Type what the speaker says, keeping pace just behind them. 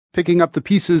Picking up the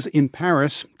pieces in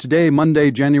Paris, today, Monday,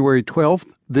 January 12th,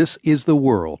 this is The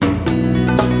World. I'm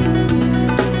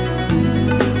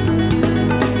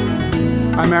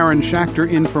Aaron Schachter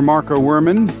in for Marco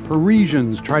Werman.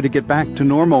 Parisians try to get back to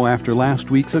normal after last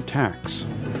week's attacks.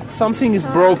 Something is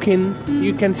broken.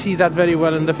 You can see that very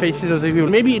well in the faces of the people.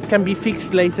 Maybe it can be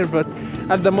fixed later, but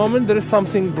at the moment there is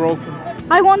something broken.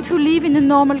 I want to live in a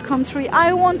normal country.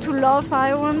 I want to love.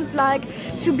 I want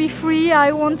to be free.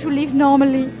 I want to live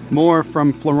normally. More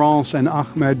from Florence and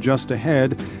Ahmed just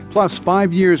ahead. Plus,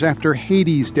 5 years after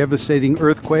Haiti's devastating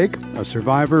earthquake, a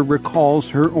survivor recalls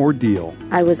her ordeal.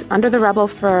 I was under the rubble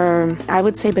for, I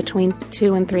would say, between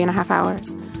 2 and 3.5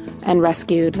 hours, and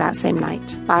rescued that same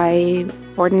night by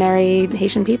ordinary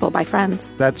Haitian people, by friends.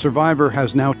 That survivor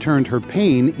has now turned her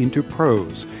pain into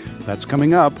prose. That's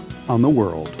coming up on The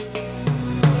World.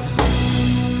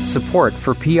 Support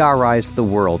for PRI's The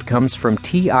World comes from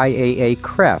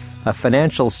TIAA-CREF, a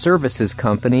financial services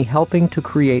company helping to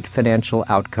create financial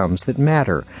outcomes that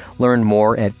matter. Learn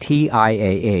more at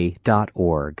TIAA.org.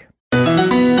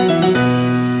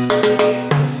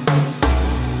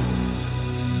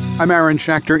 I'm Aaron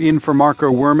Schachter in for Marco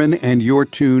Werman, and you're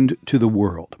tuned to The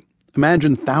World.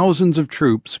 Imagine thousands of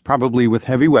troops, probably with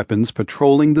heavy weapons,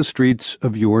 patrolling the streets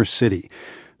of your city.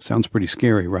 Sounds pretty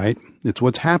scary, right? It's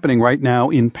what's happening right now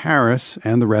in Paris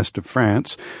and the rest of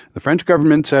France. The French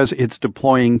government says it's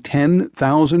deploying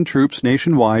 10,000 troops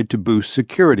nationwide to boost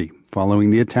security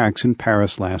following the attacks in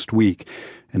Paris last week.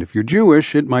 And if you're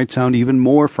Jewish, it might sound even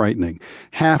more frightening.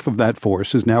 Half of that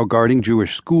force is now guarding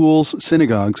Jewish schools,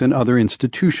 synagogues, and other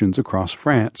institutions across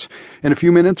France. In a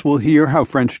few minutes, we'll hear how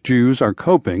French Jews are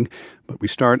coping. But we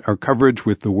start our coverage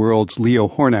with The World's Leo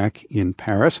Hornak in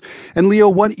Paris. And Leo,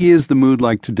 what is the mood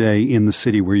like today in the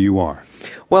city where you are?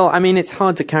 Well, I mean, it's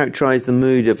hard to characterize the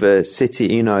mood of a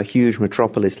city, a huge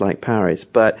metropolis like Paris.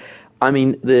 But, I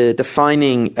mean, the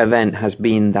defining event has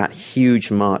been that huge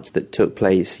march that took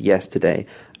place yesterday.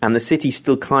 And the city's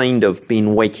still kind of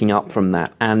been waking up from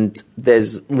that. And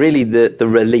there's really the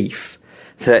relief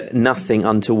that nothing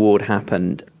untoward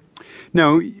happened.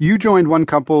 Now, you joined one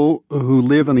couple who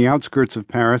live on the outskirts of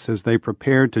Paris as they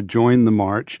prepared to join the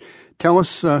march. Tell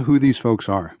us who these folks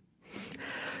are.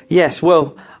 Yes,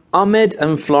 well, Ahmed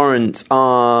and Florence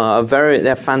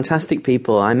they're fantastic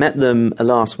people. I met them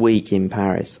last week in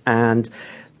Paris, and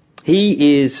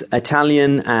he is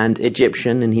Italian and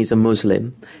Egyptian, and he's a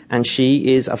Muslim, and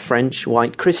she is a French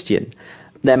white Christian.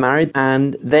 They're married,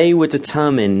 and they were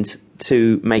determined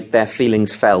to make their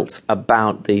feelings felt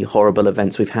about the horrible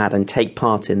events we've had and take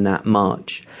part in that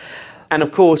march. And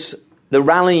of course, the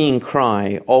rallying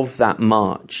cry of that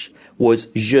march was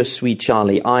Je suis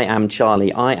Charlie, I am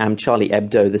Charlie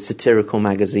Hebdo, the satirical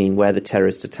magazine where the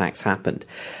terrorist attacks happened.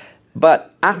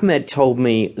 But Ahmed told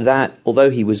me that although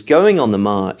he was going on the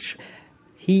march,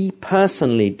 he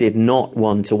personally did not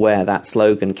want to wear that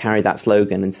slogan, carry that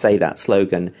slogan and say that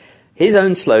slogan. His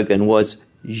own slogan was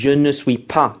Je ne suis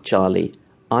pas Charlie.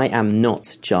 I am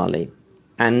not Charlie.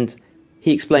 And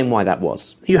he explained why that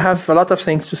was. You have a lot of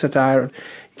things to satire.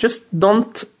 Just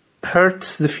don't hurt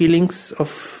the feelings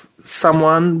of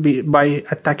someone by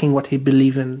attacking what he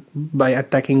believes in, by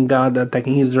attacking God,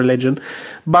 attacking his religion.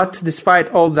 But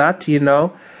despite all that,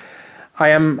 I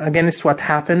am against what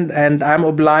happened, and I'm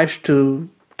obliged to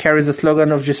carry the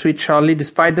slogan of Je suis Charlie,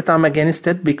 despite that I'm against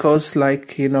it, because,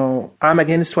 I'm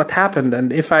against what happened.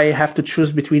 And if I have to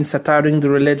choose between satiring the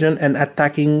religion and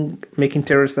making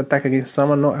terrorist attack against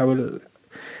someone, no, I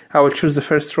will choose the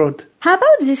first road. How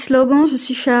about this slogan, Je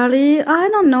suis Charlie? I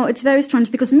don't know, it's very strange,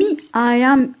 because I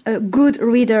am a good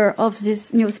reader of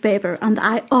this newspaper, and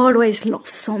I always love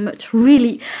so much,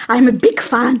 really. I'm a big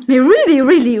fan, really,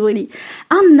 really, really.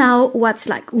 And now what's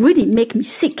really make me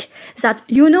sick, that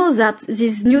that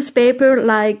this newspaper,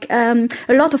 a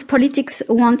lot of politics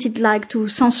wanted to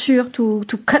censure,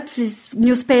 to cut this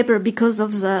newspaper because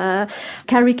of the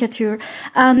caricature.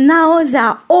 And now they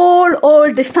are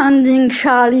all defending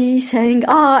Charlie, saying,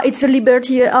 it's a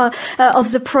liberty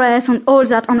of the press and all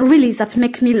that, and really that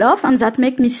makes me laugh and that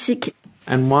makes me sick.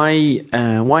 And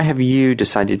why have you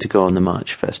decided to go on the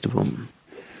march, first of all?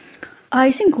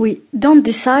 I think we don't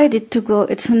decide it to go.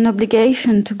 It's an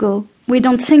obligation to go. We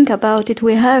don't think about it.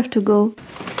 We have to go.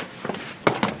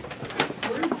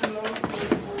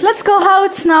 Let's go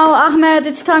out now, Ahmed.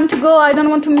 It's time to go. I don't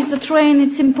want to miss the train.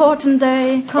 It's an important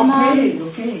day. Come on.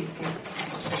 Okay.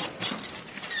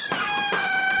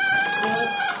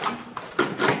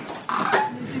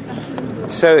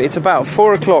 So it's about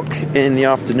 4 o'clock in the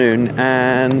afternoon,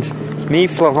 and me,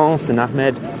 Florence and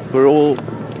Ahmed, we're all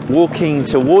walking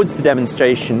towards the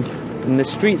demonstration, and the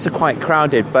streets are quite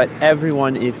crowded, but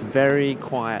everyone is very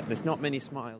quiet. There's not many smiles.